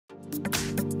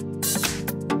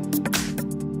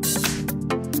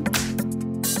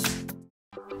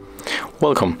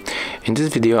Welcome. In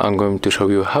this video I'm going to show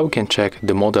you how you can check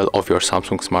the model of your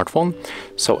Samsung smartphone.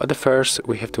 So at the first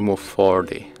we have to move for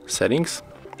the settings,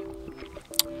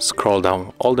 scroll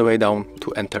down all the way down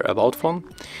to enter about phone,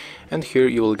 and here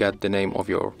you will get the name of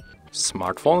your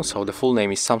smartphone. So the full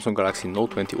name is Samsung Galaxy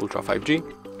Note 20 Ultra 5G.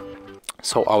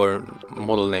 So our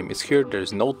model name is here,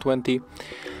 there's Note 20,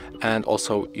 and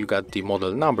also you got the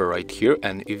model number right here,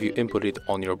 and if you input it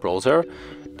on your browser,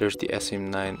 there's the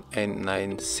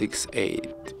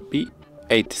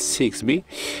SM9N968B86B.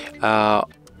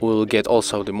 We'll get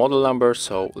also the model number,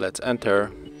 so let's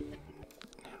enter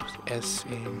it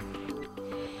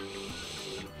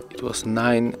was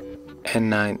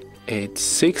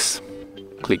 9N986,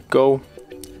 click go,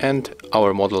 and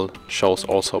our model shows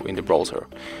also in the browser.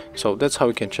 So that's how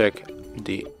you can check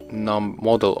the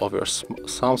model of your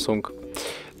Samsung.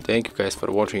 Thank you guys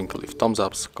for watching. Leave thumbs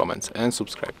ups, comments and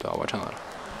subscribe to our channel.